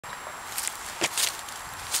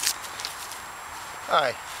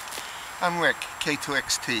Hi, I'm Rick,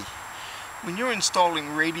 K2XT. When you're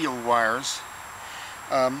installing radial wires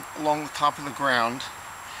along the top of the ground,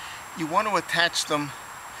 you want to attach them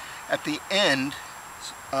at the end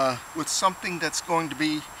with something that's going to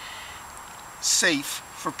be safe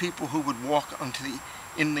for people who would walk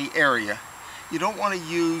in the area. You don't want to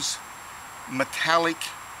use metallic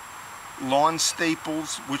lawn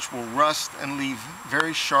staples which will rust and leave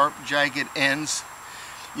very sharp, jagged ends.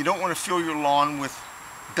 You don't want to fill your lawn with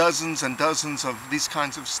dozens and dozens of these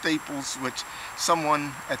kinds of staples which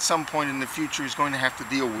someone at some point in the future is going to have to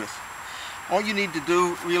deal with. All you need to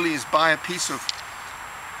do really is buy a piece of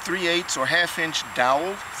 3/8 or 1/2 inch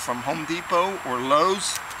dowel from Home Depot or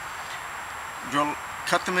Lowe's.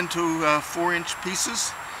 Cut them into 4-inch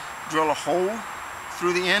pieces. Drill a hole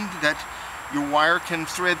through the end that your wire can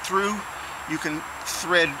thread through. You can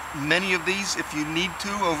thread many of these if you need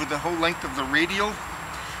to over the whole length of the radial.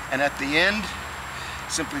 And at the end,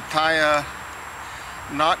 simply tie a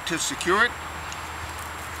knot to secure it,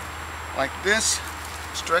 like this.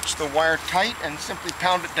 Stretch the wire tight and simply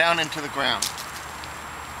pound it down into the ground.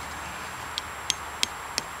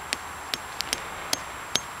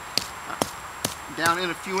 Down in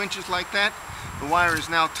a few inches like that. The wire is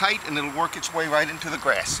now tight and it'll work its way right into the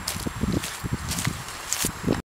grass.